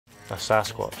A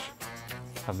Sasquatch.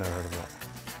 I've never heard of that.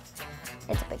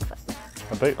 It's a Bigfoot.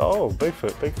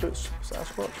 Bigfoot. Bigfoot's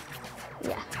Sasquatch?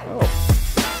 Yeah. Oh.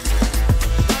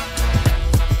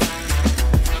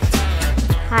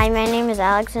 Hi, my name is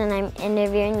Alex and I'm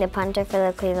interviewing the punter for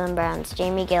the Cleveland Browns,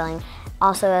 Jamie Gillan,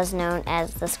 also as known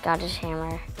as the Scottish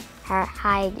Hammer.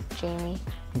 Hi, Jamie.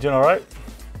 You doing all right?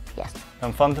 Yes.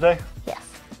 Having fun today? Yes.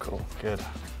 Cool, good. You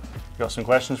got some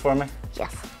questions for me?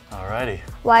 Yes. Alrighty.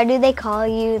 Why do they call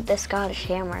you the Scottish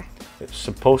Hammer? It's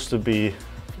supposed to be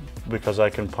because I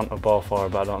can punt a ball far,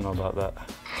 but I don't know about that.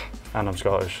 And I'm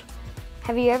Scottish.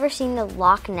 Have you ever seen the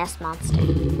Loch Ness Monster?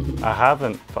 I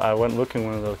haven't, but I went looking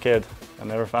when I was a kid. I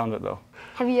never found it though.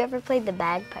 Have you ever played the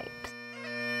bagpipes?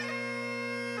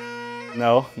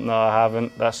 No, I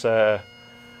haven't. That's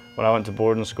when I went to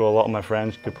boarding school, a lot of my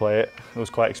friends could play it. It was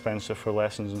quite expensive for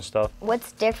lessons and stuff.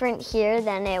 What's different here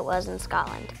than it was in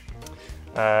Scotland?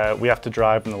 We have to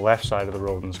drive on the left side of the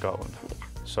road in Scotland.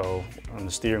 So, and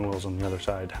the steering wheel's on the other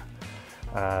side.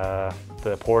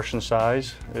 The portion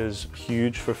size is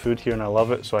huge for food here and I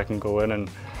love it, so I can go in and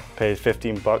pay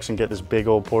 15 bucks and get this big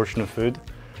old portion of food.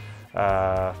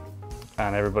 And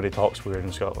everybody talks weird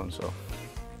in Scotland, so.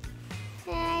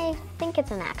 I think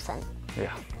it's an accent.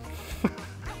 Yeah.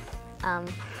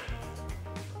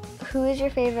 Who is your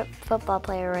favorite football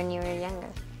player when you were younger?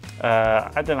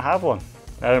 I didn't have one.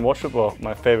 I didn't watch football.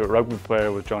 My favorite rugby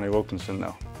player was Johnny Wilkinson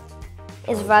though.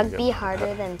 Is rugby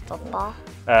harder than football?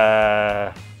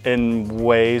 In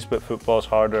ways, but football's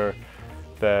harder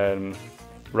than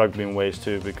rugby in ways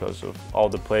too because of all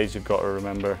the plays you've got to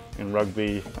remember. In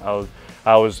rugby,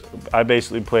 I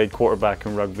basically played quarterback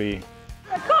in rugby.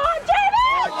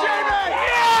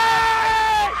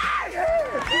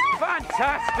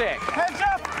 Fantastic! Heads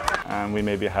up! And we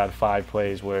maybe had 5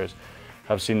 plays, whereas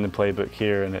I've seen the playbook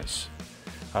here and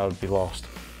I would be lost.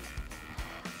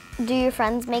 Do your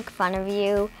friends make fun of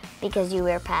you because you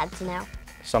wear pads now?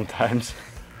 Sometimes.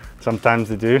 Sometimes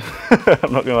they do.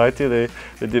 I'm not gonna lie to you,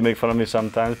 they do make fun of me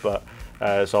sometimes, but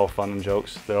it's all fun and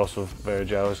jokes. They're also very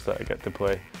jealous that I get to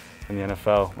play in the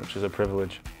NFL, which is a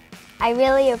privilege. I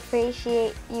really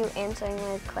appreciate you answering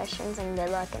my questions and good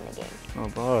luck in the game. Oh,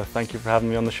 bother. Thank you for having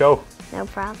me on the show. No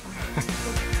problem.